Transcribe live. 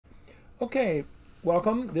Okay,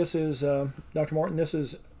 welcome. This is Dr. Morton. This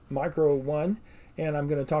is Micro1, and I'm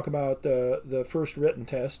going to talk about the first written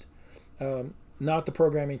test. Not the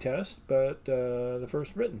programming test, but the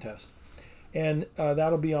first written test. And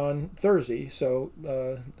that'll be on Thursday, so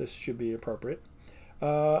this should be appropriate.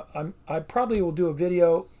 I probably will do a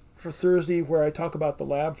video for Thursday where I talk about the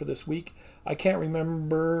lab for this week. I can't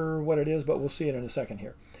remember what it is, but we'll see it in a second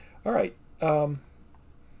here. All right.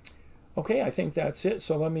 Okay, I think that's it.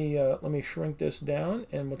 So let me shrink this down,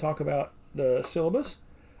 and we'll talk about the syllabus.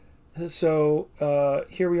 So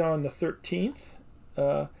here we are on the 13th,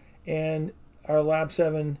 and our Lab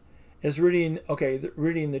 7 is reading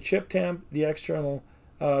the chip temp, the external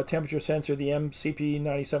temperature sensor, the MCP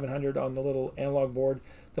 9700 on the little analog board,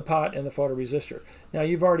 the pot, and the photoresistor. Now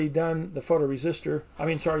you've already done the photoresistor.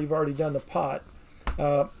 You've already done the pot.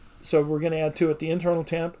 So we're going to add to it the internal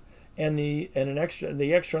temp and the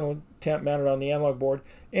external temp mounted on the analog board,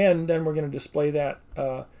 and then we're going to display that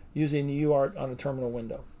using the UART on a terminal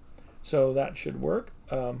window. So that should work.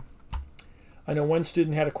 I know one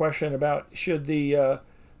student had a question about should the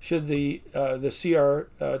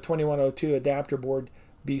CR2102 adapter board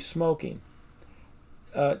be smoking?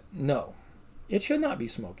 No, it should not be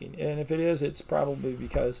smoking, and if it is, it's probably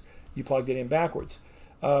because you plugged it in backwards.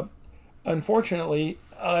 Unfortunately,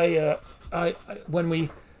 when we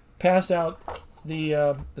passed out the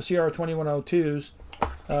CR2102s,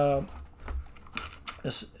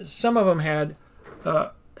 some of them had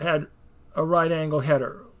a right angle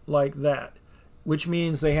header like that, which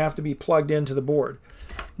means they have to be plugged into the board.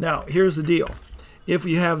 Now, here's the deal: if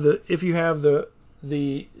you have the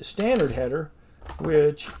standard header,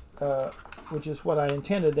 which is what I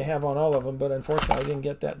intended to have on all of them, but unfortunately I didn't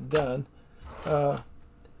get that done.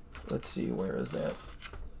 Let's see, where is that?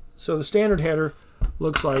 So the standard header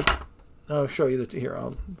looks like, I'll show you that here.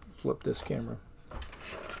 I'll flip this camera.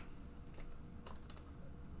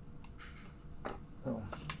 Oh.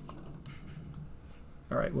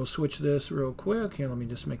 All right, we'll switch this real quick. Here, let me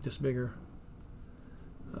just make this bigger.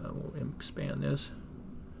 We'll expand this,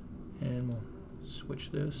 and we'll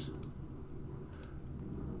switch this.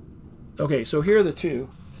 Okay, so here are the two.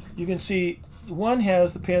 You can see one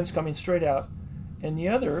has the pins coming straight out, and the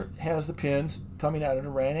other has the pins coming out at a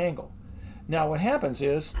right angle. Now what happens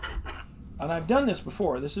is, and I've done this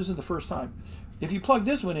before, this isn't the first time, if you plug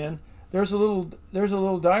this one in, there's a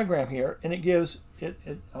little diagram here, and it gives it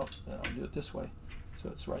I'll do it this way so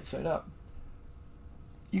it's right side up.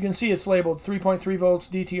 You can see it's labeled 3.3 volts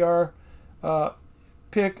DTR,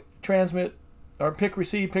 pick, transmit, or pick,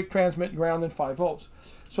 receive, pick, transmit, ground, and 5 volts.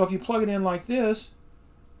 So if you plug it in like this,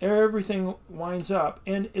 everything lines up,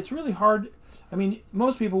 and it's really hard. I mean,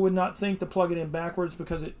 most people would not think to plug it in backwards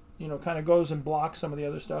because it, kind of goes and blocks some of the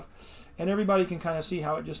other stuff, and everybody can kind of see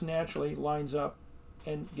how it just naturally lines up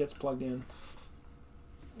and gets plugged in.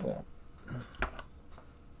 Well,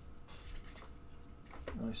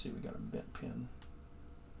 I see we got a bent pin,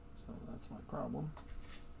 so that's my problem.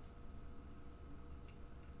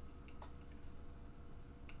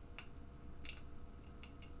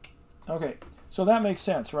 Okay, so that makes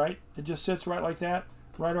sense, right? It just sits right like that,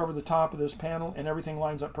 right over the top of this panel, and everything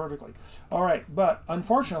lines up perfectly. All right, but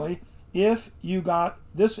unfortunately, if you got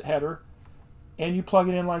this header and you plug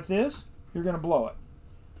it in like this, you're going to blow it.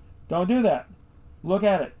 Don't do that. Look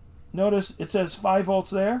at it. Notice it says 5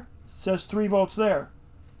 volts there. It says 3 volts there.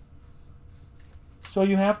 So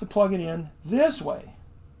you have to plug it in this way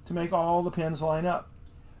to make all the pins line up.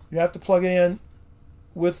 You have to plug it in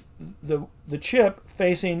with the chip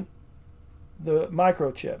facing the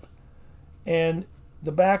microchip, and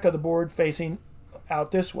the back of the board facing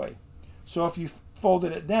out this way. So if you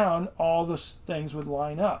folded it down, all those things would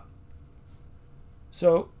line up.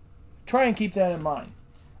 So try and keep that in mind,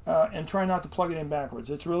 and try not to plug it in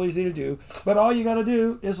backwards. It's real easy to do, but all you got to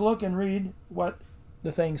do is look and read what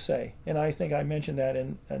the things say, and I think I mentioned that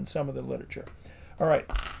in some of the literature. All right.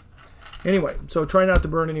 Anyway, so try not to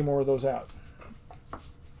burn any more of those out.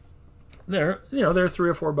 They're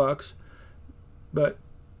 $3 or $4, but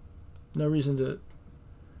no reason to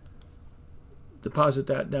deposit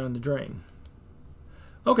that down the drain.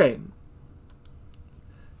 Okay.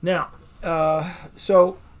 Now,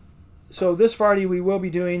 so this Friday we will be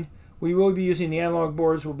using the analog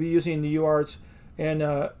boards. We'll be using the UARTs, and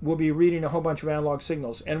we'll be reading a whole bunch of analog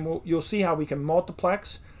signals, and you'll see how we can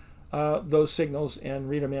multiplex those signals and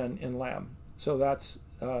read them in lab. So that's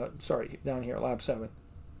down here, Lab 7.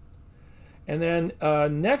 And then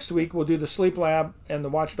next week we'll do the sleep lab and the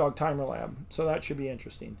watchdog timer lab. So that should be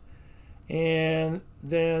interesting. And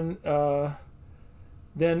then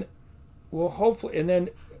we'll hopefully, and then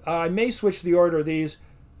I may switch the order of these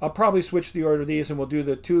I'll probably switch the order of these, and we'll do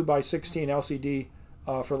the 2x16 LCD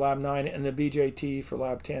for Lab 9 and the BJT for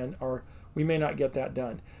Lab 10, or we may not get that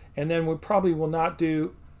done. And then we probably will not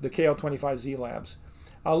do the KL25Z labs.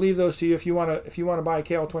 I'll leave those to you. If you want to buy a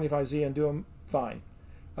KL25Z and do them, fine,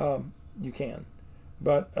 you can.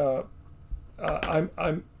 But we're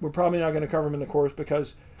probably not going to cover them in the course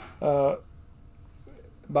because by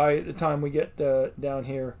the time we get down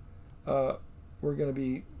here, we're going to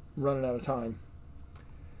be running out of time.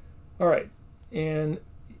 All right, and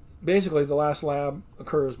basically the last lab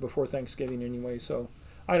occurs before Thanksgiving anyway, so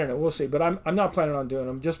I don't know, we'll see. But I'm not planning on doing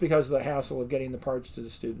them just because of the hassle of getting the parts to the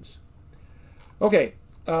students. Okay,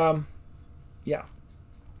 yeah.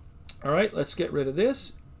 All right, let's get rid of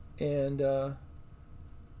this. And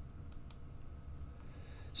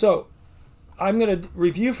so I'm going to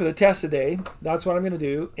review for the test today. That's what I'm going to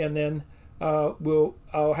do, and then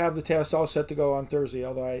I'll have the test all set to go on Thursday,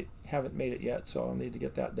 although I haven't made it yet, so I'll need to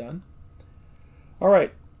get that done. All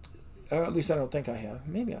right. At least I don't think I have.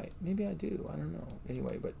 Maybe I do. I don't know.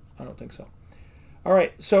 Anyway, but I don't think so. All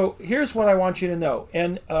right. So here's what I want you to know,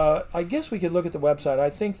 and I guess we could look at the website.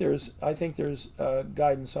 I think there's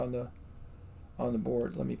guidance on the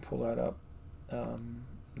board. Let me pull that up.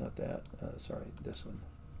 Not that. Sorry, this one.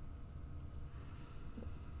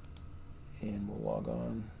 And we'll log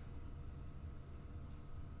on.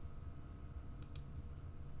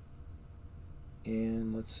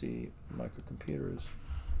 And let's see, microcomputers,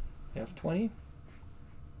 F20.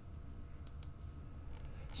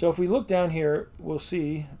 So if we look down here, we'll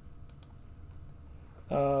see.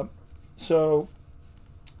 I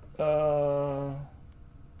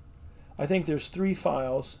think there's 3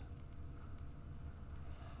 files.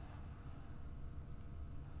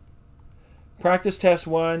 Practice test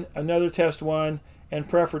 1, another test 1, and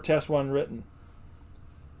prep for test 1 written.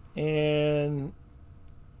 And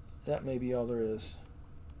that may be all there is.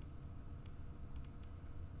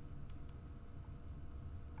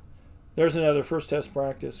 There's another first test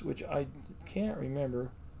practice, which I can't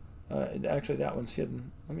remember. Actually, that one's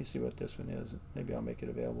hidden. Let me see what this one is. Maybe I'll make it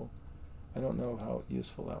available. I don't know how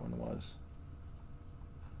useful that one was.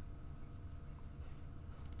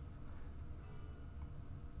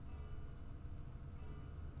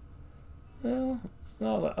 Well,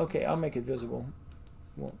 okay, I'll make it visible.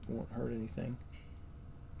 Won't hurt anything.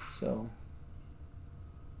 So,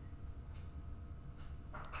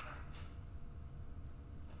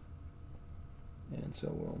 and so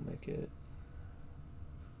we'll make it.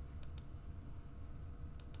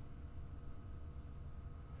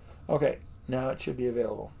 Okay, now it should be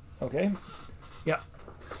available. Okay, yeah.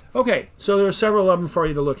 Okay, so there are several of them for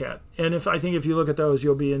you to look at, and I think if you look at those,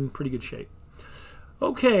 you'll be in pretty good shape.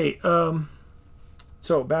 Okay,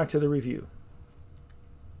 so back to the review.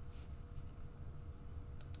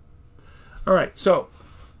 All right, so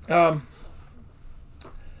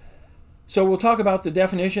we'll talk about the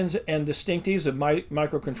definitions and distinctives of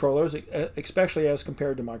microcontrollers, especially as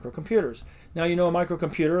compared to microcomputers. Now, you know a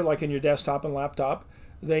microcomputer, like in your desktop and laptop,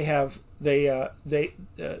 those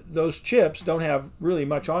chips don't have really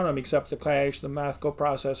much on them except the cache, the math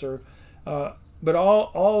coprocessor, but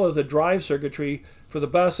all of the drive circuitry for the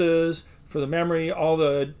buses, for the memory, all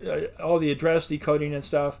the address decoding and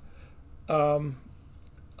stuff.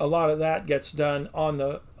 A lot of that gets done on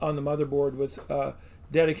the motherboard with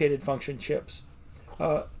dedicated function chips.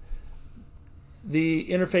 The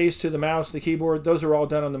interface to the mouse, the keyboard, those are all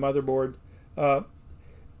done on the motherboard,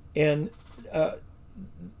 and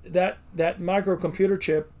that microcomputer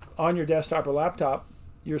chip on your desktop or laptop,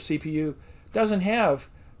 your CPU, doesn't have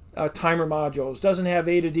timer modules, doesn't have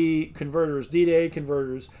A to D converters, D to A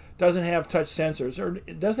converters, doesn't have touch sensors, or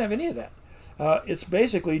it doesn't have any of that. It's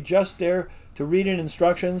basically just there to read in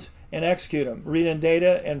instructions and execute them, read in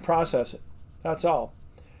data and process it. That's all.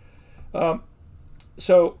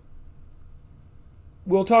 So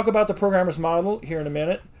we'll talk about the programmer's model here in a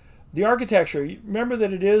minute. The architecture, remember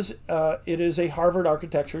that it is a Harvard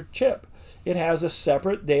architecture chip. It has a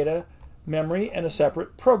separate data memory and a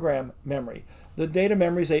separate program memory. The data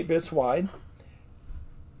memory is 8 bits wide,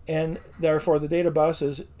 and therefore the data bus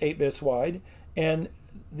is 8 bits wide, and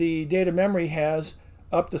the data memory has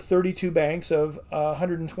up to 32 banks of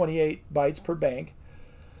 128 bytes per bank,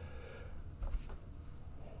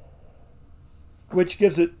 which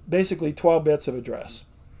gives it basically 12 bits of address.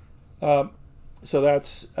 So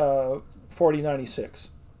that's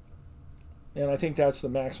 4096. And I think that's the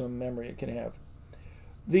maximum memory it can have.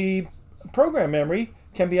 The program memory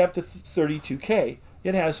can be up to 32K.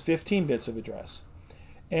 It has 15 bits of address.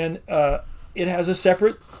 And it has a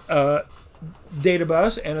separate data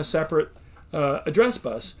bus and a separate address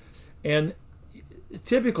bus. And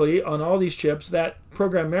typically on all these chips, that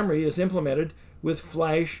program memory is implemented with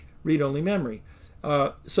flash read-only memory,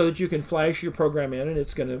 so that you can flash your program in and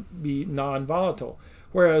it's going to be non-volatile.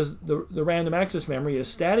 Whereas the random access memory is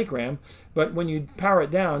static RAM, but when you power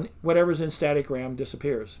it down, whatever's in static RAM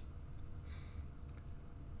disappears.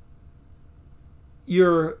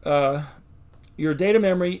 Your data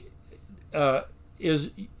memory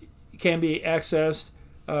can be accessed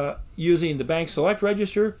using the bank select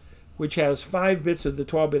register, which has 5 bits of the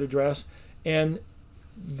 12-bit address, and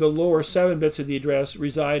the lower 7 bits of the address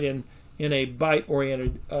reside in a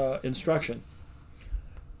byte-oriented instruction.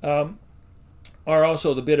 Are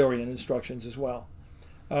also the bit-oriented instructions as well.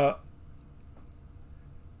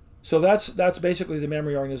 So that's basically the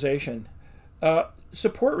memory organization.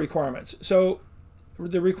 Support requirements. So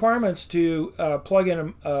the requirements to plug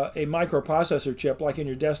in a microprocessor chip, like in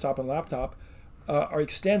your desktop and laptop, are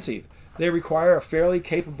extensive. They require a fairly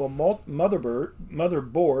capable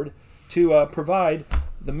motherboard to provide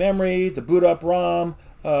the memory, the boot up ROM,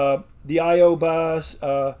 the I/O bus,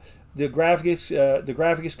 the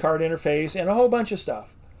graphics card interface, and a whole bunch of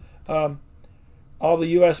stuff. All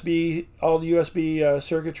the USB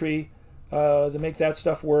circuitry to make that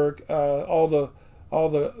stuff work. All the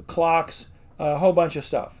clocks, a whole bunch of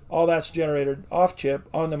stuff. All that's generated off chip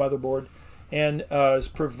on the motherboard and is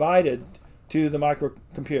provided to the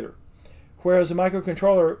microcomputer. Whereas the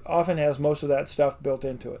microcontroller often has most of that stuff built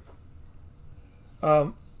into it.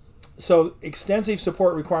 So extensive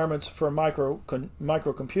support requirements for a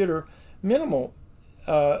microcomputer, minimal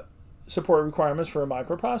support requirements for a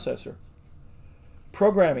microprocessor.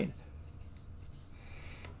 Programming.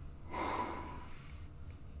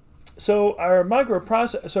 So our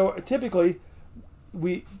typically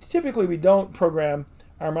we don't program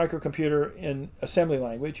our microcomputer in assembly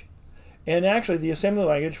language, and actually the assembly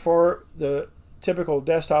language for the typical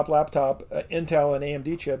desktop, laptop, Intel and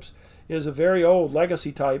AMD chips is a very old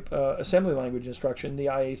legacy type assembly language instruction, the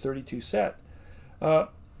IA32 set,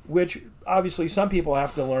 which obviously some people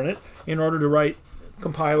have to learn it in order to write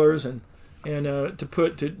compilers and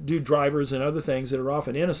to do drivers and other things that are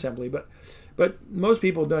often in assembly, but most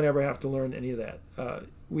people don't ever have to learn any of that.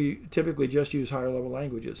 We typically just use higher level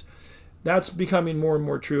languages. That's becoming more and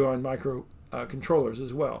more true on microcontrollers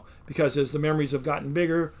as well, because as the memories have gotten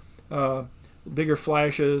bigger, bigger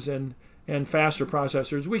flashes and faster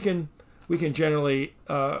processors, we can generally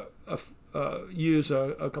use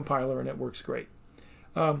a compiler and it works great.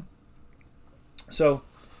 So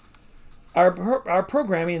our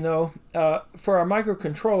programming, though, for our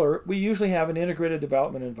microcontroller, we usually have an integrated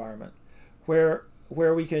development environment where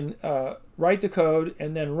we can write the code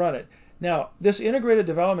and then run it. Now, this integrated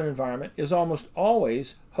development environment is almost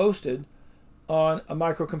always hosted on a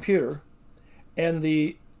microcomputer, and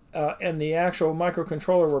the actual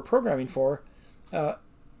microcontroller we're programming for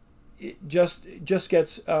it just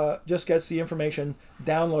gets the information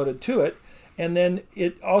downloaded to it, and then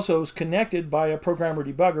it also is connected by a programmer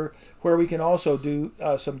debugger where we can also do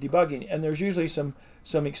some debugging. And there's usually some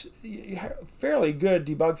fairly good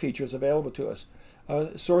debug features available to us.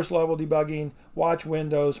 Source level debugging, watch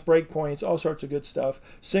windows, breakpoints, all sorts of good stuff.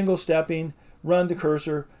 Single stepping, run the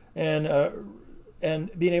cursor, and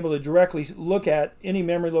being able to directly look at any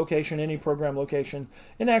memory location, any program location,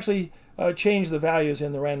 and actually change the values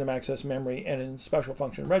in the random access memory and in special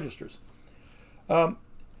function registers.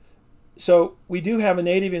 So we do have a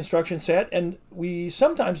native instruction set, and we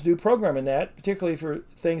sometimes do program in that, particularly for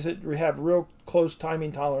things that have real close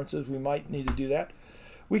timing tolerances. We might need to do that.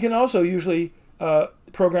 We can also usually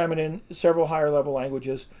program it in several higher level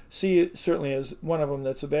languages. C certainly is one of them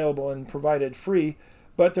that's available and provided free,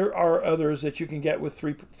 but there are others that you can get with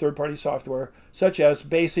third-party software, such as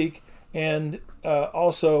BASIC, and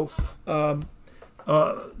also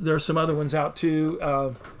there's some other ones out too.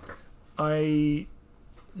 I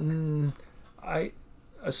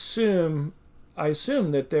assume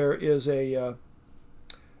that there is a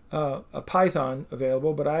Python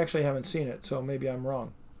available, but I actually haven't seen it, so maybe I'm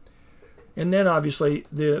wrong. And then obviously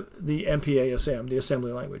the MPASM, the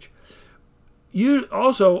assembly language.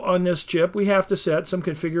 Also on this chip, we have to set some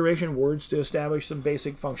configuration words to establish some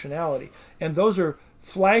basic functionality, and those are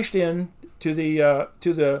flashed in to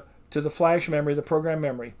the flash memory, the program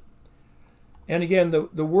memory. And again,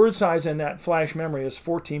 the word size in that flash memory is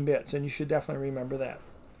 14 bits, and you should definitely remember that.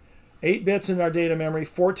 8 bits in our data memory,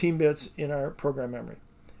 14 bits in our program memory.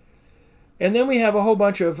 And then we have a whole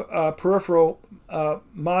bunch of peripheral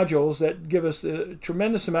modules that give us a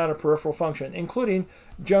tremendous amount of peripheral function, including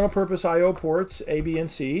general purpose I/O ports, A, B, and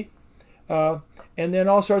C, and then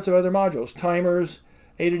all sorts of other modules, timers,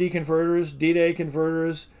 A to D converters, D to A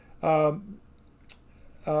converters, all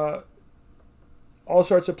all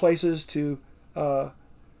sorts of places to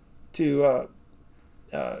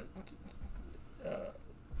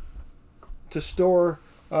store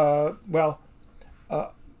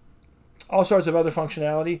all sorts of other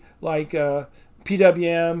functionality like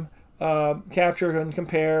PWM, capture and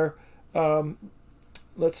compare.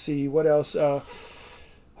 Let's see what else. Oh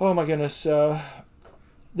my goodness,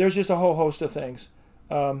 there's just a whole host of things.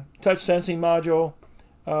 Touch sensing module.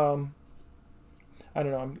 I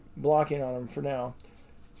don't know, I'm blocking on them for now.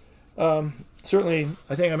 Certainly,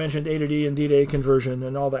 I think I mentioned A to D and D to A conversion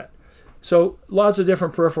and all that. So lots of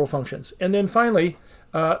different peripheral functions. And then finally,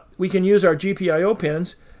 we can use our GPIO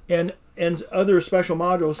pins and other special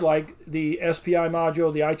modules like the SPI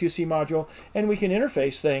module, the I2C module, and we can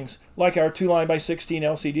interface things like our 2:16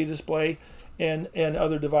 LCD display and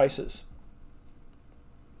other devices.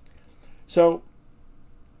 So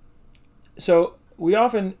we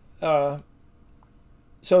often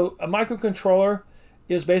so a microcontroller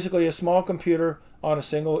is basically a small computer on a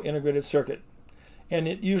single integrated circuit, and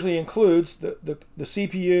it usually includes the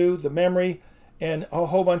CPU, the memory, and a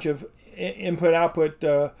whole bunch of input-output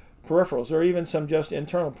peripherals, or even some just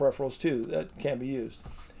internal peripherals too that can be used.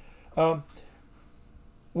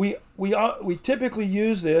 We typically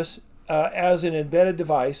use this as an embedded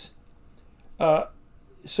device.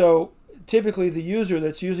 So typically the user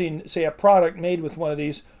that's using, say, a product made with one of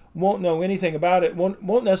these won't know anything about it,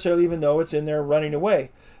 won't necessarily even know it's in there running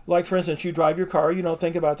away. Like, for instance, you drive your car, you don't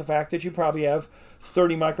think about the fact that you probably have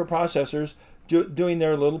 30 microprocessors doing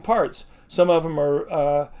their little parts. Some of them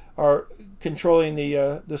are controlling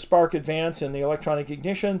the spark advance and the electronic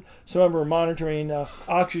ignition. Some of them are monitoring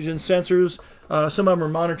oxygen sensors. Some of them are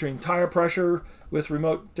monitoring tire pressure with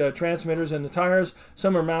remote transmitters in the tires.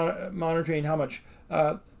 Some are monitoring how much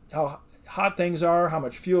how hot things are, how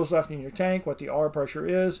much fuel is left in your tank, what the oil pressure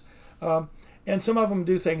is. And some of them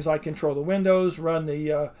do things like control the windows, run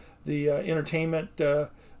the entertainment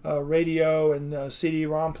radio and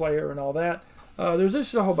CD-ROM player and all that. There's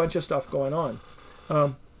just a whole bunch of stuff going on.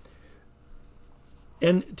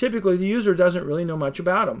 And typically the user doesn't really know much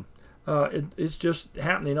about them. It's just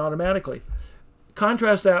happening automatically.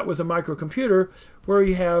 Contrast that with a microcomputer where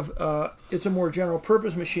you have, it's a more general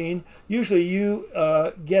purpose machine. Usually you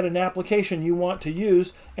get an application you want to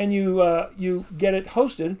use and you get it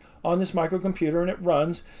hosted on this microcomputer and it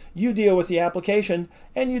runs. You deal with the application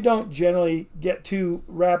and you don't generally get too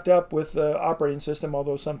wrapped up with the operating system,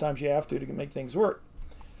 although sometimes you have to make things work.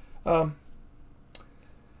 All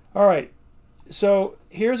right, so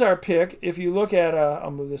here's our pick. If you look at,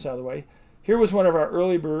 I'll move this out of the way. Here was one of our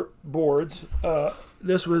early boards.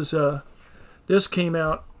 This came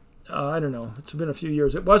out, I don't know, it's been a few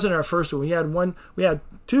years. It wasn't our first one. We had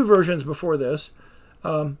two versions before this,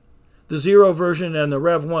 the 0 version and the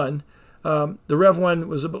Rev 1. The Rev 1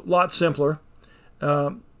 was a lot simpler.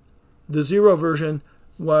 The 0 version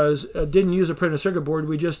was didn't use a printed circuit board.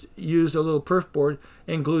 We just used a little perf board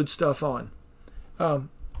and glued stuff on.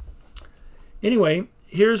 Anyway,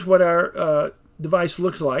 here's what our device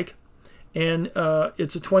looks like. And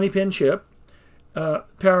it's a 20-pin chip.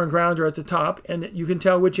 Power and ground are at the top, and you can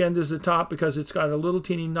tell which end is the top because it's got a little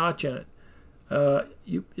teeny notch in it.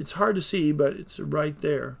 It's hard to see, but it's right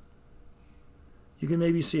there. You can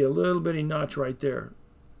maybe see a little bitty notch right there.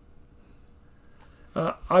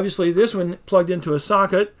 Obviously, this one plugged into a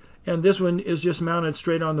socket, and this one is just mounted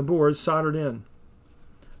straight on the board, soldered in.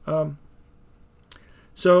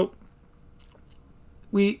 So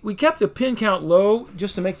we kept the pin count low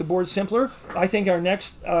just to make the board simpler. I think our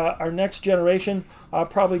next generation, I'll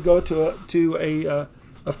probably go to a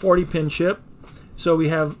 40-pin chip, so we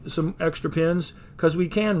have some extra pins because we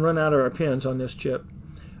can run out of our pins on this chip.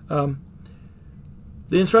 The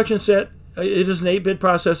instruction set, it is an 8-bit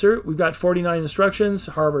processor. We've got 49 instructions,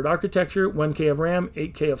 Harvard architecture, 1K of RAM,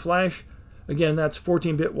 8K of flash. Again, that's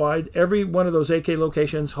 14-bit wide. Every one of those 8K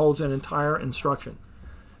locations holds an entire instruction.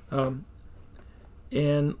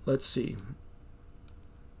 And let's see.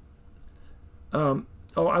 Oh,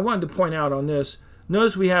 I wanted to point out on this.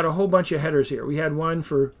 Notice we had a whole bunch of headers here. We had one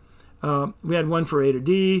for A to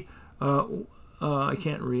D. I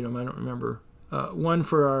can't read them. I don't remember. One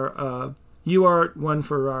for our UART. One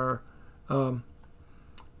for our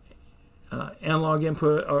analog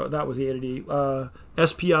input. Oh, that was the A to D.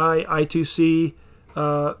 SPI, I2C,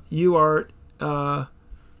 UART,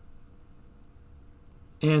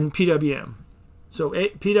 and PWM. So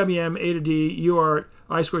PWM, A to D, UART,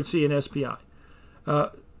 I2C, and SPI.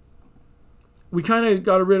 We kind of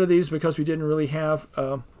got rid of these because we didn't really have,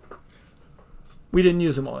 we didn't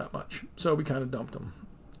use them all that much. So we kind of dumped them.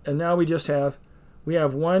 And now we just have, we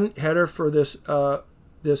have one header for this,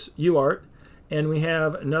 this UART, and we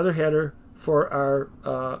have another header for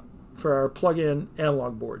our plug-in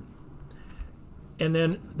analog board. And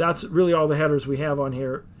then that's really all the headers we have on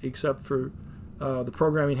here, except for the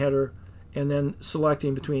programming header, and then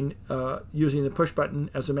selecting between using the push button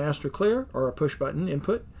as a master clear or a push button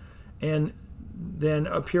input. And then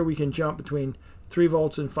up here we can jump between 3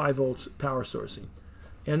 volts and 5 volts power sourcing.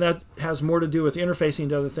 And that has more to do with interfacing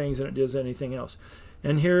to other things than it does anything else.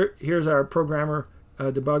 And here's our programmer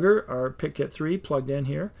debugger, our PicKit 3 plugged in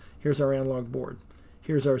here. Here's our analog board.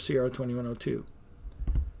 Here's our CR2102.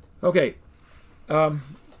 Okay,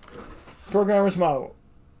 programmer's model.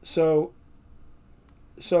 So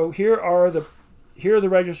here are the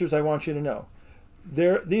registers I want you to know.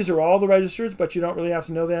 These are all the registers, but you don't really have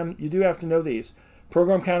to know them. You do have to know these: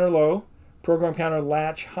 program counter low, program counter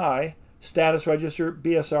latch high, status register,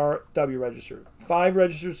 BSR, W register. 5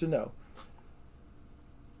 registers to know.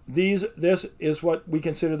 This is what we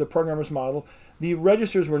consider the programmer's model. The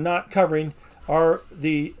registers we're not covering are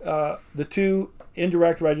the 2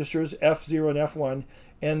 indirect registers, F0 and F1,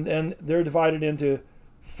 and then they're divided into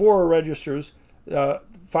 4 registers,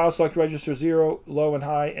 file select register 0, low and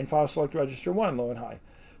high, and file select register 1, low and high.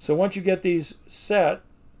 So once you get these set,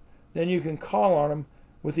 then you can call on them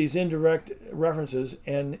with these indirect references,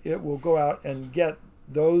 and it will go out and get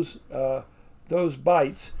those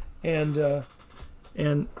bytes,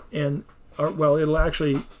 well, it'll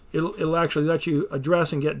actually let you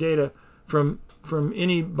address and get data from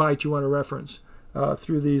any byte you want to reference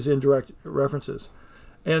through these indirect references.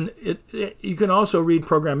 And you can also read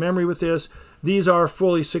program memory with this. These are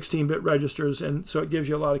fully 16-bit registers, and so it gives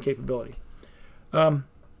you a lot of capability.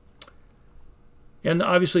 And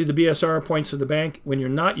obviously the BSR points to the bank when you're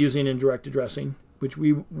not using indirect addressing, which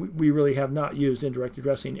we really have not used indirect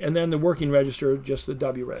addressing. And then the working register, just the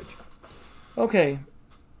W reg. Okay.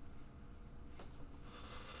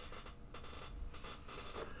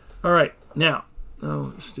 All right. Now,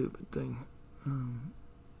 oh, stupid thing.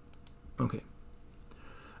 Okay.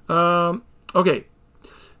 Okay.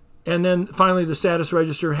 And then finally, the status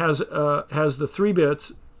register has the 3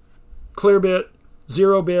 bits, clear bit,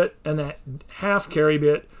 0 bit, and that half carry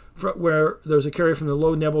bit where there's a carry from the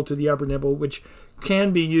low nibble to the upper nibble, which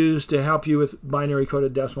can be used to help you with binary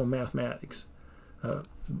coded decimal mathematics.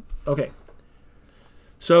 Okay.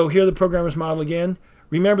 So here the programmer's model again.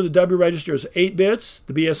 Remember, the W register is 8 bits.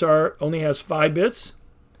 The BSR only has 5 bits.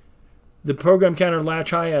 The program counter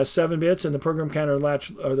latch high has 7 bits, and the program counter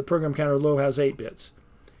low has 8 bits.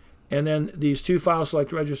 And then these 2 file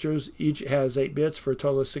select registers each has 8 bits for a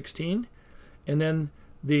total of 16. And then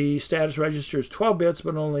the status register is 12 bits,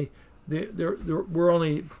 but we're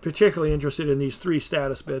only particularly interested in these 3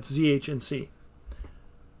 status bits, Z, H, and C.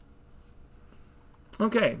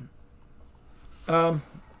 Okay.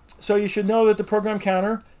 So you should know that the program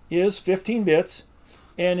counter is 15 bits,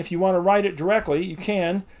 and if you want to write it directly, you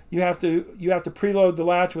can. You have to preload the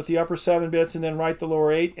latch with the upper 7 bits and then write the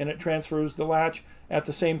lower 8, and it transfers the latch at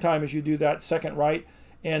the same time as you do that second write,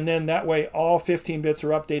 and then that way all 15 bits are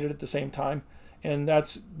updated at the same time, and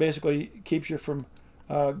that's basically keeps you from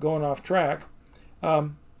going off track.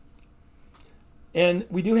 And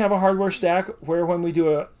we do have a hardware stack where when we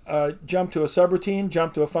do a jump to a subroutine,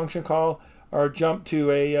 jump to a function call, or jump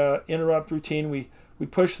to a interrupt routine, we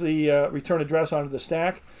push the return address onto the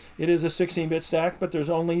stack. It is a 16-bit stack, but there's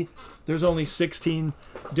only 16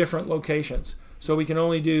 different locations, so we can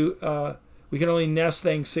only do we can only nest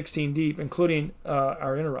things 16 deep, including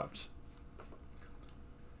our interrupts.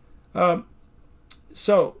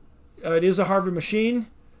 So it is a Harvard machine.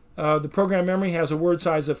 The program memory has a word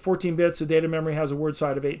size of 14 bits. The data memory has a word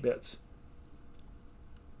size of 8 bits.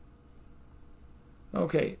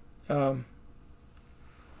 Okay.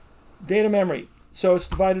 Data memory. So it's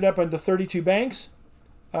divided up into 32 banks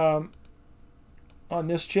on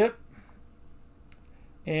this chip.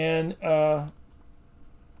 And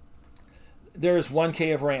there's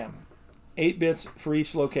 1K of RAM. 8 bits for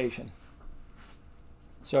each location.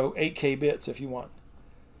 So 8K bits if you want.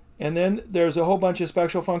 And then there's a whole bunch of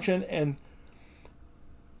special function and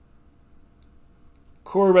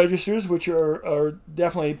core registers, which are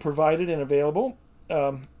definitely provided and available.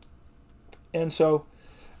 And so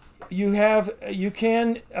the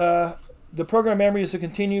program memory is a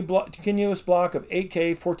continuous block of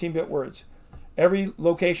 8K 14-bit words. Every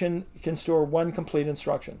location can store 1 complete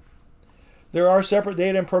instruction. There are separate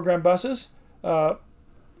data and program buses so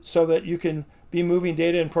that you can be moving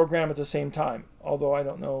data and program at the same time, although I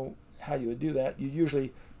don't know how you would do that. You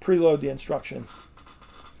usually preload the instruction,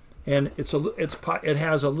 and it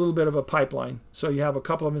has a little bit of a pipeline, so you have a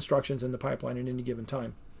couple of instructions in the pipeline at any given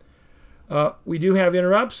time. We do have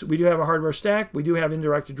interrupts. We do have a hardware stack. We do have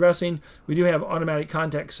indirect addressing. We do have automatic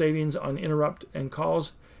context savings on interrupt and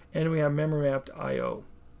calls. And we have memory mapped I/O.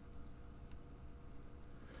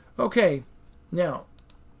 Okay, now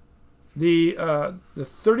the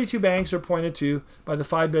 32 banks are pointed to by the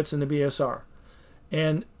 5 bits in the BSR.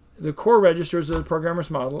 And the core registers of the programmer's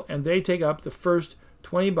model, and they take up the first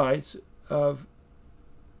 20 bytes of,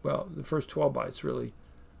 well, the first 12 bytes, really,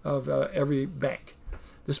 of every bank.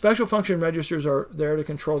 The special function registers are there to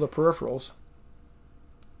control the peripherals.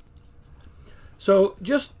 So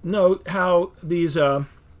just note how these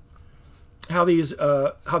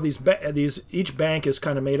each bank is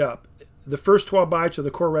kind of made up. The first 12 bytes are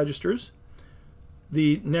the core registers.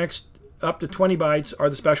 The next up to 20 bytes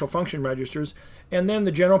are the special function registers, and then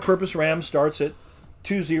the general purpose RAM starts at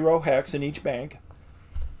 20 hex in each bank,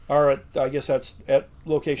 or at, I guess that's at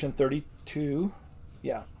location 32,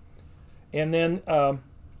 yeah, and then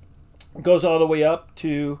goes all the way up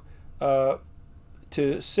to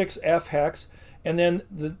 6F hex, and then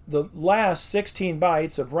the last 16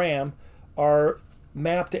 bytes of RAM are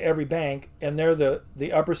mapped to every bank, and they're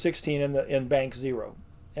the upper 16 in bank 0,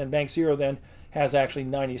 and bank 0 then has actually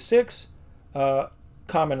 96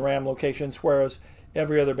 common RAM locations, whereas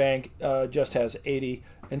every other bank just has 80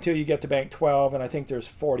 until you get to bank 12, and I think there's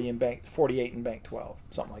 48 in bank 12,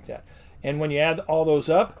 something like that. And when you add all those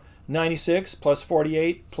up, 96 plus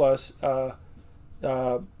 48 plus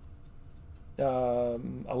 11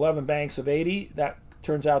 banks of 80, that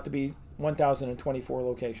turns out to be 1,024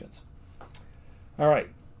 locations. All right,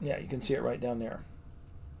 yeah, you can see it right down there.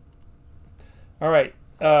 All right,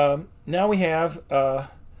 now we have,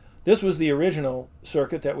 this was the original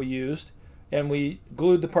circuit that we used, and we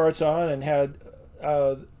glued the parts on and had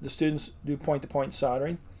the students do point-to-point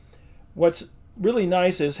soldering. What's really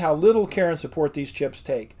nice is how little care and support these chips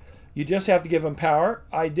take. You just have to give them power.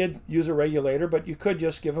 I did use a regulator, but you could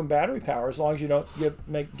just give them battery power as long as you don't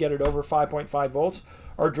get it over 5.5 volts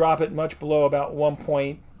or drop it much below about 1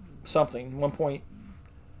 point something, 1.5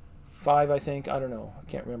 I think, I don't know, I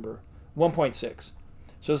can't remember, 1.6.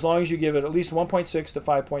 So as long as you give it at least 1.6 to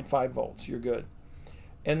 5.5 volts, you're good.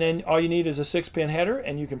 And then all you need is a 6-pin header,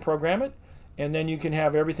 and you can program it, and then you can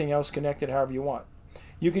have everything else connected however you want.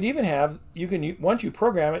 You could even have, once you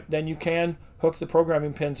program it, then you can hook the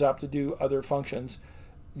programming pins up to do other functions.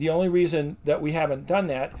 The only reason that we haven't done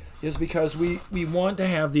that is because we want to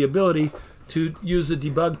have the ability to use the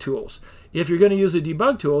debug tools. If you're going to use the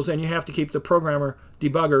debug tools, then you have to keep the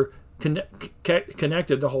debugger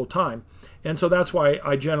connected the whole time. And so that's why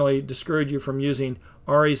I generally discourage you from using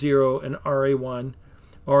RA0 and RA1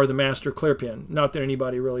 or the master clear pin. Not that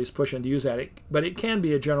anybody really is pushing to use that, but it can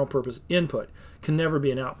be a general purpose input. Can never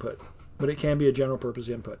be an output, but it can be a general purpose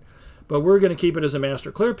input. But we're going to keep it as a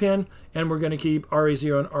master clear pin, and we're going to keep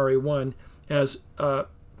RA0 and RA1 as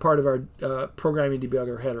part of our programming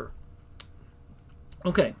debugger header.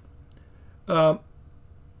 Okay.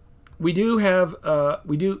 We do have,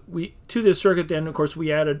 to this circuit then, of course,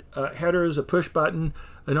 we added headers, a push button,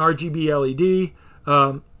 an RGB LED,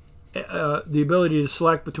 the ability to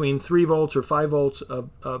select between 3 volts or 5 volts of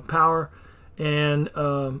power, and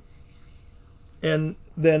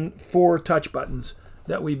then 4 touch buttons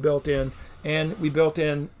that we built in. And we built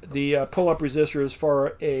in the pull-up resistors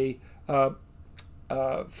for an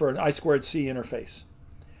I2C interface.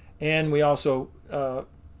 And we also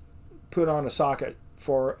put on a socket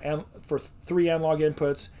for 3 analog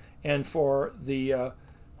inputs and for the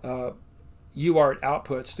UART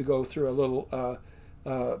outputs to go through a little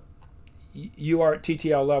UART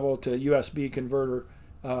TTL level to USB converter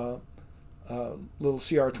little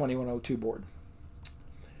CR2102 board.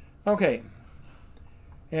 Okay,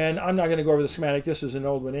 and I'm not going to go over the schematic. This is an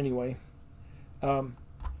old one anyway.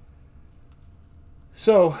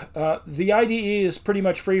 So the IDE is pretty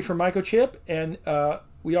much free for Microchip, and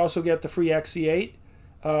we also get the free XC8.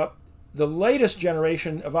 The latest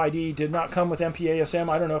generation of IDE did not come with MPASM.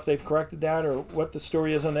 I don't know if they've corrected that or what the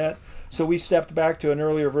story is on that. So we stepped back to an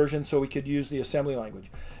earlier version so we could use the assembly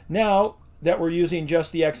language. Now that we're using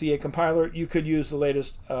just the XC8 compiler, you could use the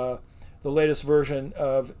latest version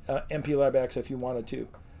of MPLabX if you wanted to.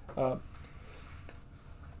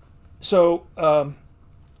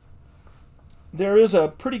 There is a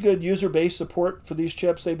pretty good user-based support for these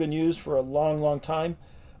chips. They've been used for a long, long time.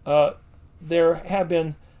 There have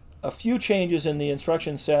been a few changes in the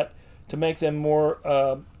instruction set to make them more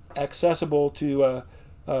accessible to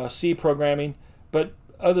C programming, but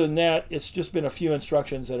other than that, it's just been a few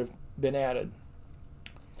instructions that have been added.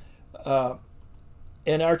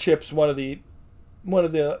 And our chip's one of the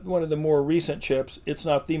more recent chips. It's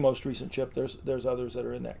not the most recent chip. There's others that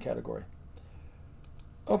are in that category.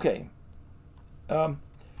 Okay,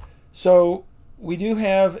 So we do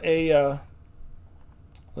have a,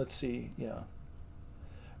 let's see, yeah.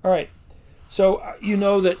 All right. So you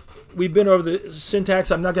know that we've been over the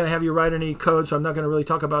syntax. I'm not going to have you write any code, so I'm not going to really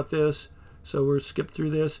talk about this. So we'll skip through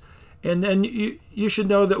this. And then you should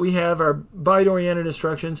know that we have our byte-oriented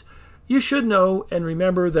instructions. You should know and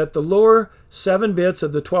remember that the lower 7 bits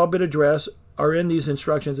of the 12-bit address are in these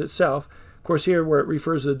instructions itself. Of course, here where it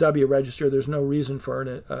refers to the W register, there's no reason for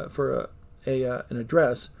an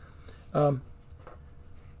address.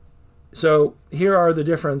 So here are the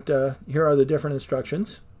different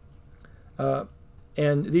instructions,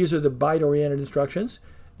 and these are the byte-oriented instructions.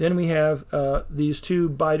 Then we have these 2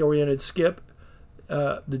 byte-oriented skip,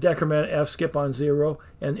 the decrement F skip on 0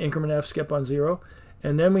 and increment F skip on 0.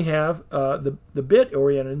 And then we have the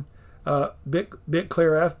bit-oriented bit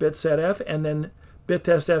clear F, bit set F, and then bit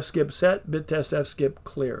test F skip set, bit test F skip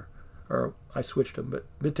clear. Or I switched them, but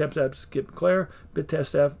bit test F skip clear, bit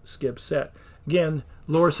test F skip set. Again,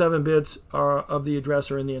 lower 7 bits of the address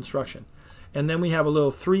are in the instruction. And then we have a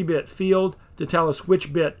little 3-bit field to tell us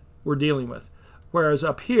which bit we're dealing with. Whereas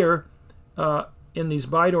up here, in these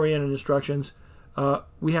byte-oriented instructions,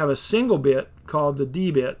 we have a single bit called the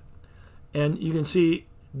D bit. And you can see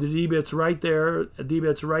the D bit's right there, a D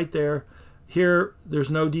bit's right there. Here, there's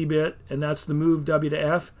no D bit, and that's the move W to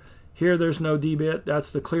F. Here, there's no D bit,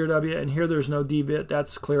 that's the clear W. And here, there's no D bit,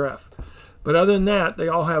 that's clear F. But other than that, they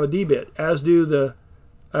all have a D bit, as do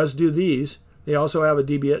these. They also have a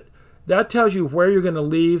D bit. That tells you where you're going to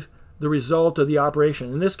leave the result of the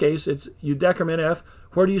operation. In this case, it's you decrement F.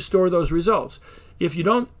 Where do you store those results? If you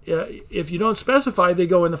don't specify, they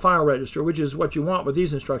go in the file register, which is what you want with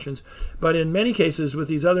these instructions. But in many cases, with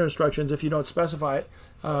these other instructions, if you don't specify it,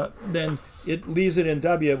 then it leaves it in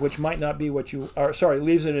W, which might not be what you are. Sorry,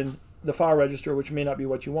 leaves it in the file register, which may not be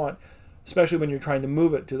what you want, especially when you're trying to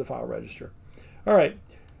move it to the file register. All right,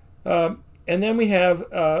 and then we have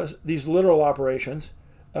these literal operations.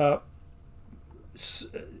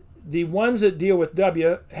 The ones that deal with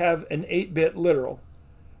W have an 8-bit literal,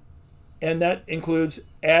 and that includes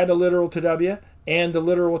add a literal to W, and a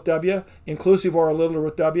literal with W, inclusive or a literal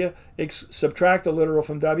with W, subtract a literal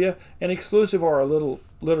from W, and exclusive or a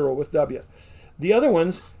literal with W. The other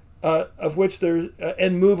ones, of which there's,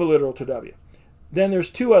 and move a literal to W. Then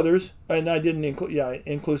there's 2 others, and I didn't include,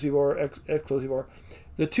 inclusive or, exclusive or.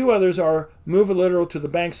 The 2 others are move a literal to the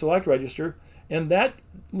bank select register, and that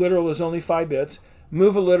literal is only 5 bits.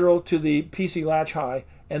 Move a literal to the PC latch high,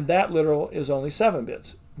 and that literal is only 7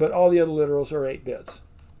 bits. But all the other literals are 8 bits.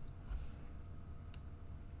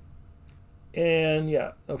 And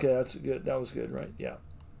yeah, okay, that's good. That was good, right? Yeah.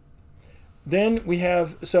 Then we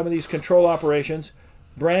have some of these control operations.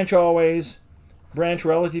 Branch always, branch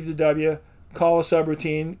relative to W, call a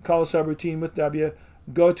subroutine with W,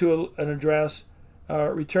 go to an address,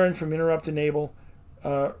 return from interrupt enable,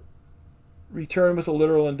 return with a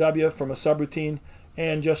literal in W from a subroutine,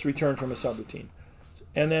 and just return from a subroutine.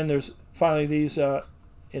 And then there's finally these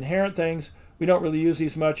inherent things. We don't really use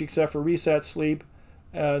these much except for reset, sleep,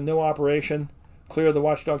 no operation, clear the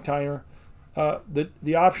watchdog timer.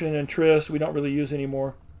 The option in tris we don't really use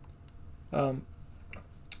anymore. And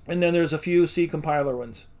then there's a few C compiler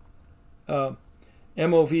ones.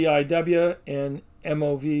 MOVIW and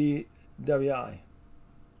MOVWI.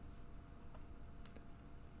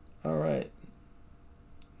 All right.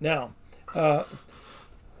 Now,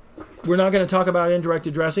 we're not going to talk about indirect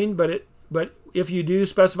addressing, but if you do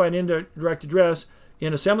specify an indirect address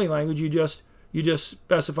in assembly language, you just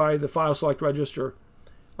specify the file select register,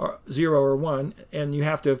 or 0 or 1, and you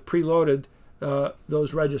have to have preloaded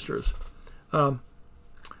those registers.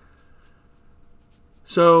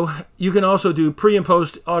 So you can also do pre and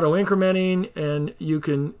post auto incrementing, and you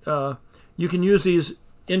can use these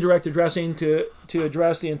indirect addressing to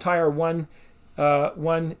address the entire 1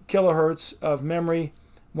 kilohertz of memory,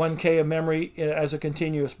 1K of memory as a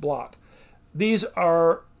continuous block. This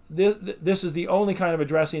is the only kind of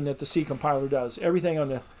addressing that the C compiler does.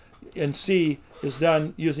 Everything in C is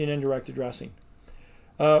done using indirect addressing.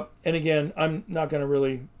 And again, I'm not going to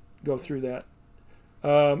really go through that.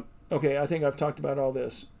 Okay, I think I've talked about all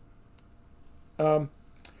this.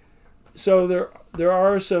 So there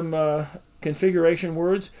are some configuration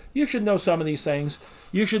words. You should know some of these things.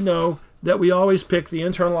 You should know that we always pick the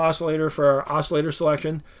internal oscillator for our oscillator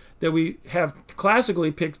selection, that we have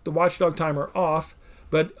classically picked the watchdog timer off,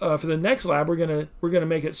 but for the next lab we're gonna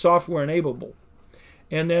make it software enableable.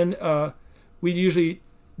 And then we usually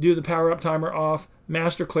do the power up timer off,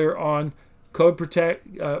 master clear on, code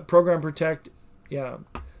protect, program protect,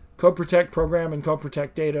 code protect program and code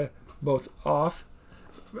protect data both off.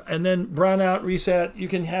 brown out, reset. You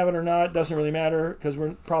can have it or not. It doesn't really matter because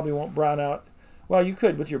we probably won't brown out. Well, you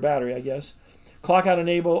could with your battery, I guess. Clock out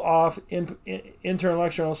enable off. Internal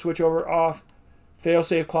external switch over off.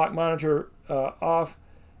 Failsafe clock monitor off.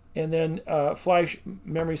 And then flash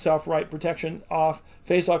memory self-write protection off.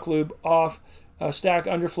 Phase lock lube off. Stack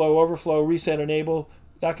underflow, overflow, reset enable.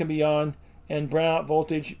 That can be on. And brownout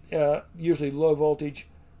voltage, usually low voltage.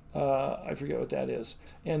 I forget what that is.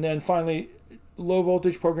 And then finally, low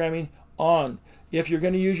voltage programming on. If you're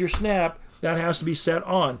going to use your snap, that has to be set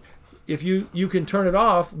on. If you can turn it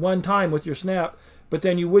off one time with your snap, but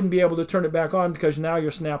then you wouldn't be able to turn it back on because now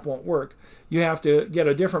your snap won't work. You have to get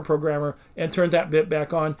a different programmer and turn that bit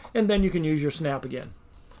back on, and then you can use your snap again.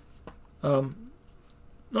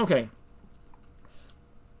 Okay.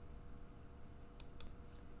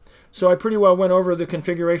 So I pretty well went over the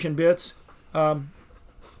configuration bits. When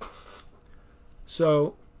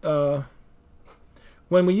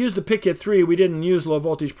we used the PIC-Kit 3, we didn't use low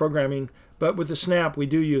voltage programming, but with the snap, we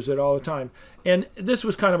do use it all the time. And this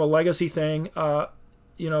was kind of a legacy thing.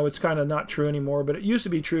 You know, it's kind of not true anymore, but it used to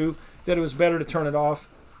be true that it was better to turn it off.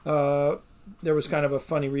 There was kind of a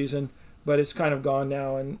funny reason, but it's kind of gone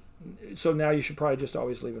now, and so now you should probably just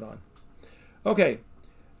always leave it on. Okay.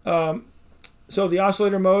 So the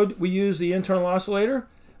oscillator mode, we use the internal oscillator,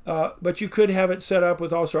 but you could have it set up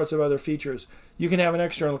with all sorts of other features. You can have an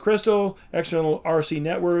external crystal, external RC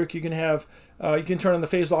network. You can have, you can turn on the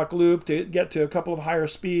phase lock loop to get to a couple of higher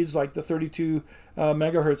speeds, like the 32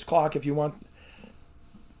 megahertz clock if you want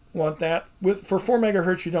that. For 4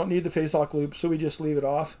 megahertz, you don't need the phase lock loop, so we just leave it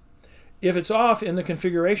off. If it's off in the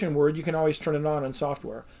configuration word, you can always turn it on in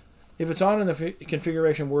software. If it's on in the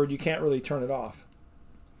configuration word, you can't really turn it off.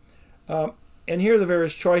 And here are the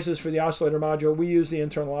various choices for the oscillator module. We use the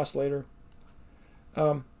internal oscillator.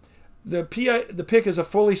 The PIC is a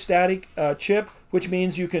fully static chip, which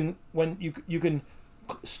means you can you can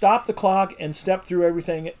stop the clock and step through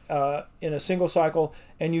everything in a single cycle,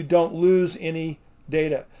 and you don't lose any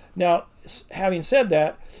data. Now, having said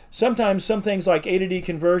that, sometimes some things like A to D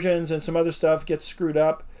conversions and some other stuff get screwed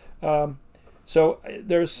up. So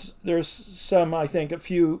there's some, I think, a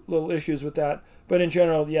few little issues with that. But in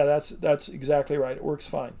general, yeah, that's exactly right. It works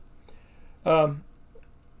fine.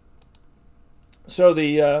 So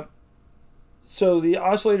the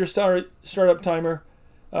oscillator startup timer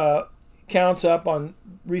counts up on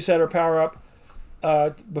reset or power up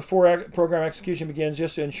before program execution begins,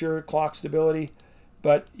 just to ensure clock stability.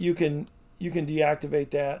 But you can deactivate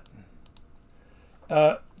that.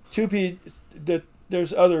 2P.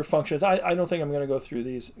 There's other functions. I don't think I'm going to go through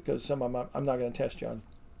these because some of them I'm not going to test you on.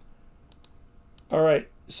 All right,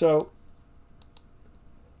 so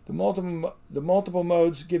the multiple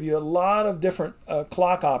modes give you a lot of different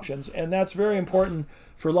clock options, and that's very important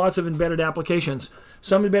for lots of embedded applications.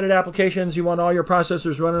 Some embedded applications, you want all your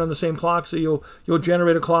processors running on the same clock, so you'll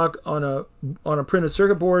generate a clock on a printed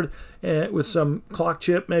circuit board with some clock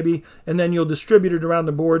chip maybe, and then you'll distribute it around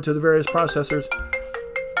the board to the various processors,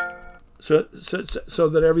 so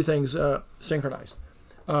that everything's synchronized.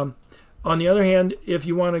 On the other hand, if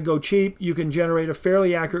you want to go cheap, you can generate a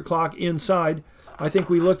fairly accurate clock inside. I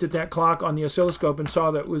think we looked at that clock on the oscilloscope and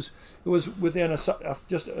saw that it was within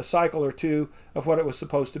just a cycle or two of what it was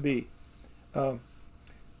supposed to be.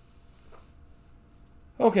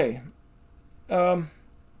 Okay.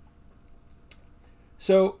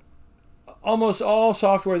 So almost all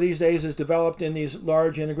software these days is developed in these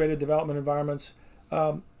large integrated development environments,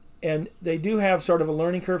 and they do have sort of a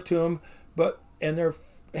learning curve to them, and they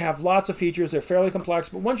have lots of features. They're fairly complex,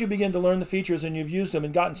 but once you begin to learn the features and you've used them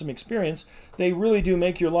and gotten some experience, they really do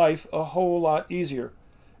make your life a whole lot easier.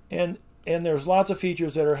 And there's lots of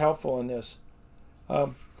features that are helpful in this.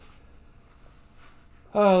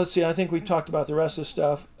 Let's see, I think we talked about the rest of the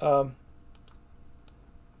stuff.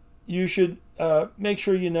 You should make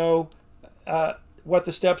sure you know what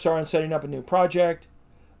the steps are in setting up a new project.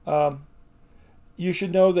 You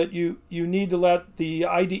should know that you need to let the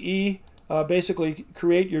IDE basically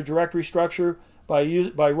create your directory structure by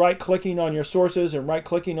right-clicking on your sources and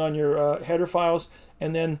right-clicking on your header files,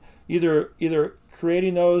 and then either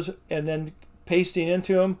creating those and then pasting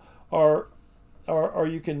into them, or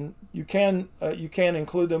you can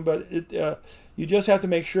include them, but you just have to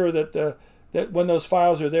make sure that that when those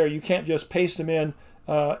files are there, you can't just paste them in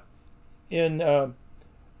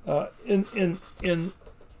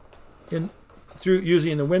through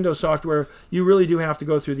using the Windows software. You really do have to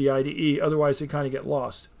go through the IDE, otherwise they kind of get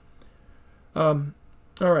lost. All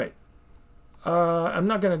right. I'm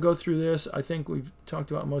not going to go through this. I think we've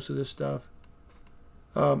talked about most of this stuff.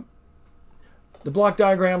 The block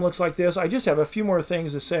diagram looks like this. I just have a few more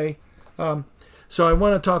things to say. So I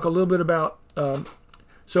want to talk a little bit about,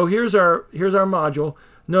 so here's our module.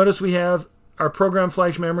 Notice we have our program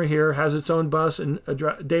flash memory here, has its own bus and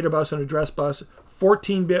data bus and address bus,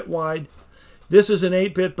 14-bit wide. This is an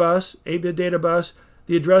 8-bit bus, 8-bit data bus.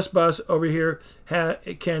 The address bus over here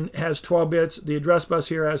has 12 bits. The address bus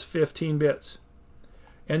here has 15 bits.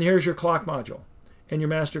 And here's your clock module and your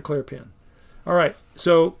master clear pin. All right,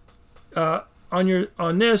 so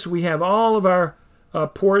on this we have all of our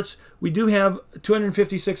ports. We do have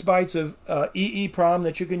 256 bytes of EEPROM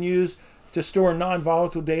that you can use to store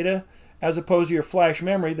non-volatile data, as opposed to your flash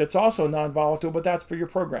memory that's also non-volatile, but that's for your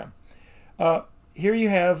program. Here you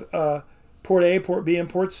have port A, port B, and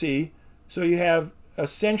port C. So you have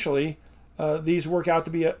essentially, these work out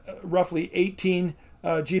to be roughly 18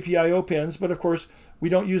 GPIO pins, but of course we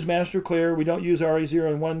don't use master clear, we don't use RA0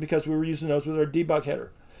 and 1 because we were using those with our debug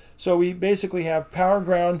header. So we basically have power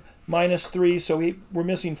ground -3, so we're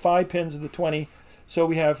missing 5 pins of the 20, so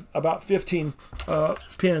we have about 15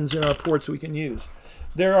 pins in our ports we can use.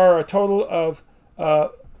 There are a total of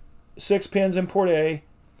 6 pins in port A,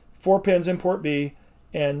 4 pins in port B,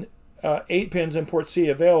 and 8 pins in port C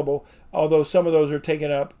available, although some of those are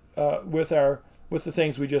taken up with the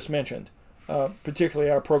things we just mentioned,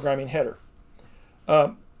 particularly our programming header.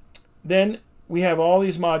 Then we have all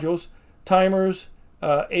these modules: timers,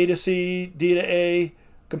 A to C, D to A,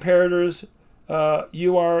 comparators,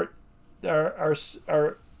 UART,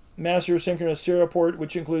 our master synchronous serial port,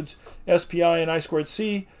 which includes SPI and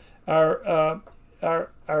I2C,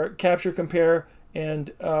 our capture, compare,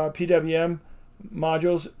 and PWM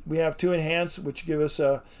modules. We have 2 enhanced, which give us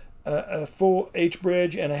a full H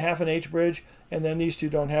bridge and a half an H bridge, and then these 2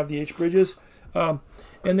 don't have the H bridges. And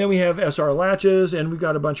then we have SR latches, and we've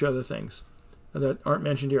got a bunch of other things that aren't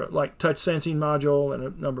mentioned here, like touch sensing module and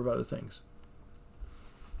a number of other things.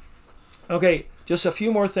 Okay, just a few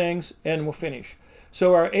more things and we'll finish.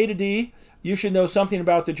 So our A to D, you should know something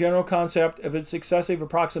about the general concept of its successive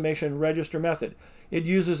approximation register method. It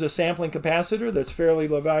uses a sampling capacitor that's fairly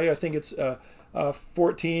low value. I think it's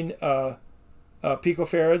 14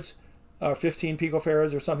 picofarads, 15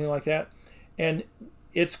 picofarads or something like that. And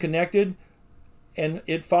it's connected, and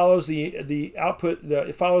it follows the output,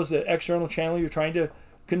 it follows the external channel you're trying to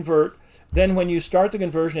convert. Then when you start the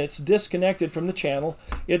conversion, it's disconnected from the channel,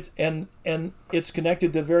 and it's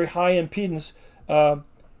connected to very high impedance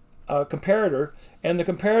comparator, and the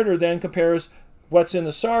comparator then compares what's in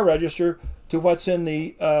the SAR register to what's in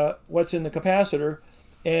the capacitor,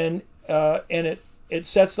 and it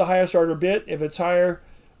sets the highest order bit. If it's higher,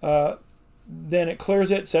 then it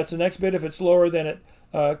clears it, sets the next bit. If it's lower, then it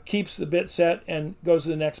keeps the bit set and goes to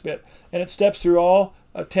the next bit. And it steps through all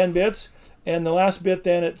 10 bits, and the last bit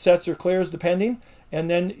then it sets or clears depending, and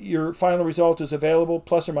then your final result is available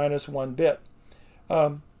plus or minus 1 bit.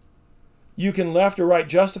 You can left or right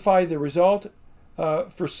justify the result.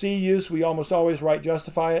 For C use, we almost always right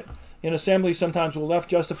justify it. In assembly, sometimes we'll left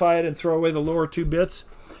justify it and throw away the lower 2 bits.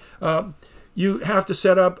 You have to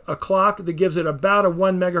set up a clock that gives it about a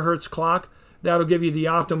 1 megahertz clock. That'll give you the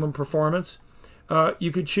optimum performance.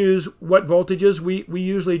 You could choose what voltages. We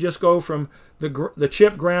usually just go from the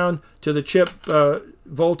chip ground to the chip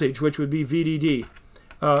voltage, which would be VDD.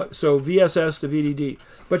 So VSS to VDD.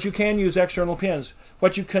 But you can use external pins.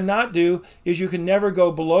 What you cannot do is you can never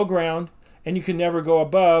go below ground, and you can never go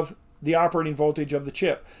above the operating voltage of the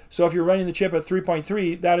chip. So if you're running the chip at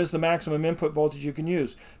 3.3, that is the maximum input voltage you can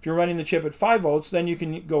use. If you're running the chip at 5 volts, then you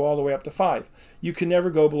can go all the way up to 5. You can never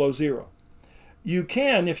go below 0. You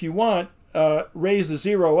can, if you want, raise the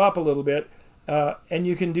 0 up a little bit, and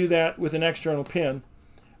you can do that with an external pin,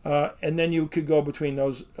 and then you could go between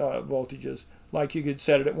those voltages. Like you could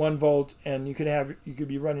set it at 1 volt, and you could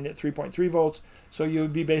be running at 3.3 volts. So you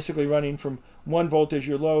would be basically running from 1 volt as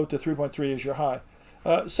your low to 3.3 as your high.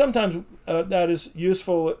 Sometimes that is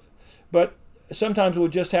useful, but sometimes we'll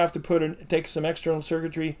just have to take some external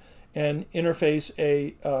circuitry and interface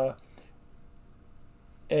a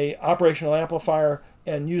operational amplifier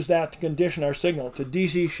and use that to condition our signal, to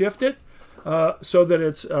DC shift it so that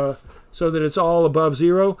it's all above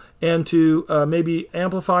 0, and to maybe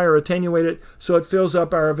amplify or attenuate it so it fills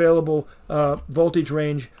up our available voltage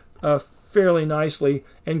range fairly nicely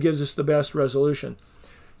and gives us the best resolution.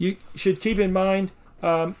 You should keep in mind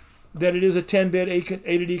that it is a 10-bit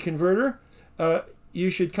A to D converter. You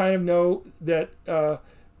should kind of know that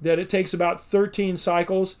it takes about 13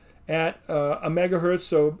 cycles at a megahertz,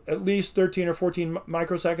 so at least 13 or 14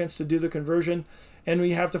 microseconds to do the conversion. And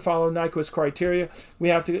we have to follow Nyquist criteria. We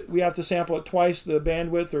have to sample at twice the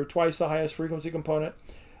bandwidth or twice the highest frequency component.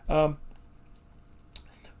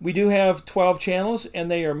 We do have 12 channels, and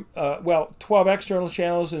they are, well, 12 external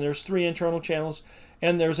channels, and there's 3 internal channels,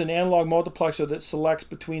 and there's an analog multiplexer that selects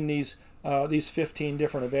between these 15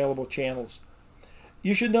 different available channels.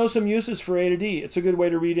 You should know some uses for A to D. It's a good way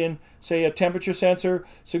to read in, say, a temperature sensor.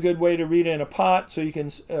 It's a good way to read in a pot, so you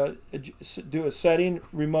can do a setting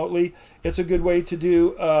remotely. It's a good way to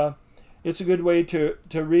do. It's a good way to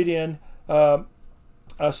read in a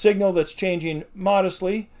signal that's changing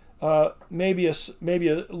modestly. Maybe a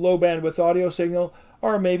low bandwidth audio signal,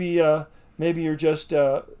 or maybe you're just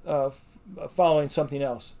following something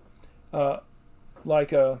else,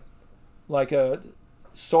 like a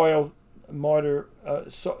soil water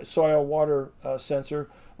sensor,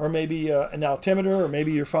 or maybe an altimeter, or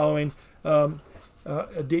maybe you're following maybe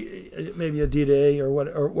a D to A, or what,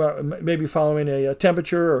 or well, maybe following a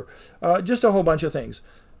temperature, or just a whole bunch of things.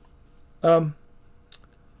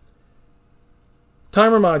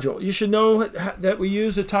 Timer module. You should know that we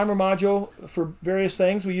use the timer module for various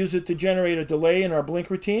things. We use it to generate a delay in our blink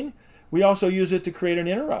routine. We also use it to create an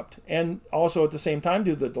interrupt, and also at the same time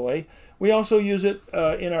do the delay. We also use it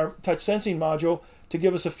in our touch sensing module to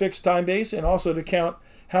give us a fixed time base, and also to count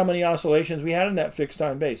how many oscillations we had in that fixed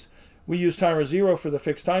time base. We use timer 0 for the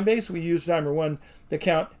fixed time base. We use timer 1 to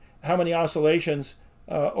count how many oscillations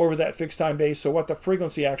over that fixed time base, so what the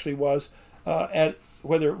frequency actually was at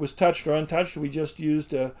whether it was touched or untouched. We just used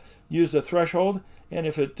the threshold, and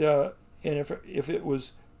if it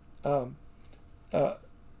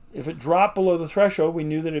dropped below the threshold, we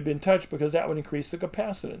knew that it had been touched, because that would increase the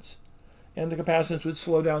capacitance, and the capacitance would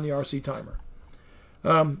slow down the RC timer.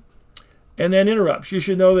 And then interrupts. You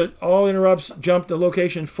should know that all interrupts jump to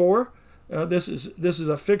location 4. This is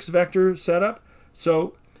a fixed vector setup.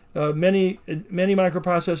 So many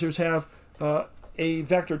microprocessors have a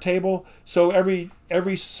vector table. So every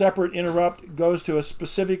separate interrupt goes to a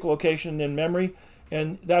specific location in memory,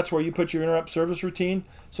 and that's where you put your interrupt service routine.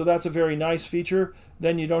 So that's a very nice feature.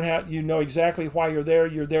 Then you know exactly why you're there.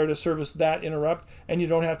 You're there to service that interrupt, and you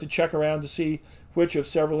don't have to check around to see which of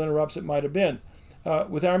several interrupts it might have been.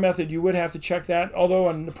 With our method, you would have to check that, although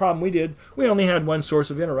on the problem we did, we only had one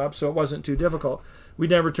source of interrupt, so it wasn't too difficult. We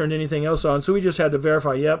never turned anything else on, so we just had to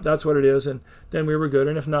verify, yep, that's what it is, and then we were good,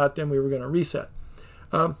 and if not, then we were going to reset.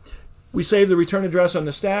 We save the return address on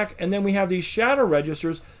the stack, and then we have these shadow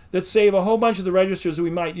registers that save a whole bunch of the registers that we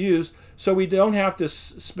might use, so we don't have to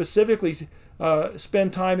specifically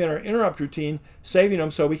spend time in our interrupt routine saving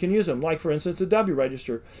them so we can use them. Like, for instance, the W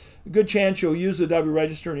register. A good chance you'll use the W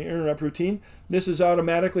register in your interrupt routine. This is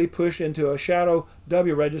automatically pushed into a shadow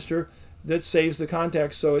W register that saves the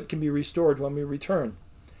context so it can be restored when we return.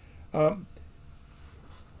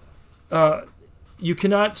 You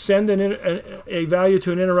cannot send a value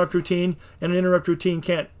to an interrupt routine, and an interrupt routine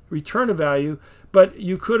can't return a value, but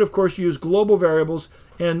you could, of course, use global variables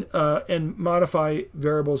and modify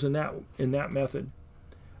variables in that method.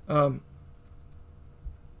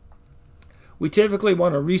 We typically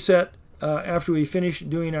want to reset after we finish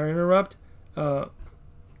doing our interrupt,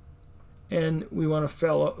 and we want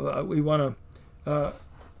to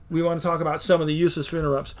talk about some of the uses for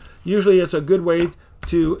interrupts. Usually, it's a good way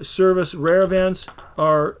to service rare events,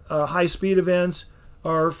 or high-speed events,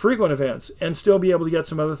 or frequent events, and still be able to get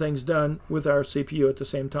some other things done with our CPU at the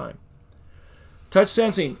same time. Touch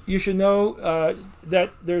sensing. You should know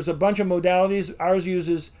that there's a bunch of modalities. Ours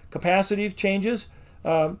uses capacitive changes,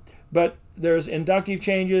 but there's inductive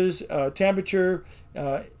changes, temperature,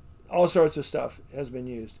 all sorts of stuff has been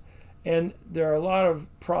used. And there are a lot of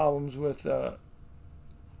problems with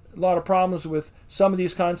some of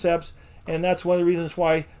these concepts, and that's one of the reasons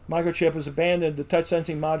why Microchip has abandoned the touch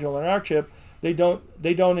sensing module on our chip. They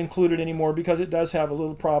don't include it anymore, because it does have a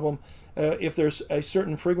little problem. If there's a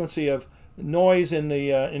certain frequency of noise in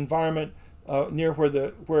the environment near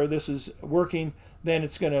where this is working, then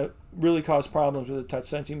it's going to really cause problems with the touch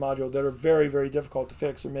sensing module that are very, very difficult to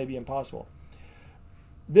fix, or maybe impossible.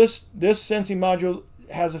 This sensing module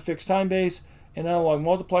has a fixed time base, an analog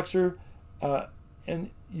multiplexer,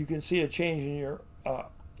 and you can see a change in your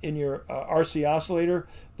RC oscillator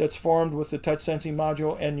that's formed with the touch sensing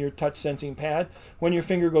module and your touch sensing pad. When your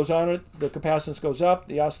finger goes on it, the capacitance goes up,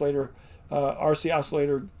 the oscillator, RC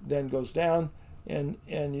oscillator then goes down, and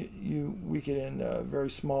you weaken in very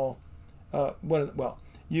small.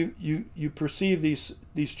 You perceive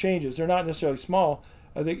these changes. They're not necessarily small.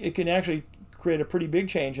 I think it can actually create a pretty big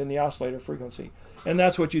change in the oscillator frequency, and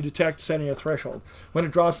that's what you detect setting a threshold. When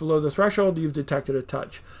it drops below the threshold, you've detected a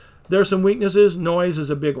touch. There are some weaknesses. Noise is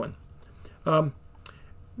a big one.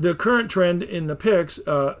 The current trend in the PICs,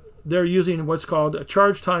 they're using what's called a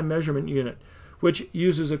charge time measurement unit, which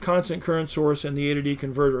uses a constant current source and the A to D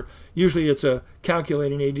converter. Usually it's a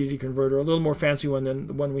calculating A to D converter, a little more fancy one than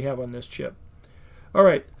the one we have on this chip. All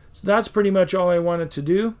right, so that's pretty much all I wanted to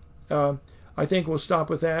do. I think we'll stop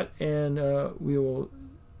with that, and we will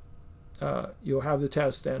you'll have the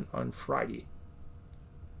test then on Friday.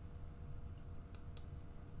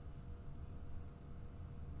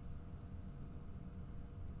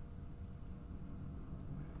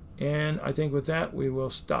 And I think with that we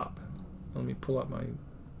will stop. Let me pull up my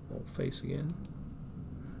old face again.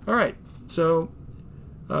 All right, so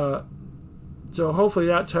hopefully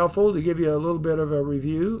that's helpful to give you a little bit of a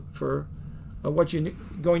review for what you're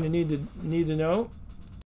going to need to know.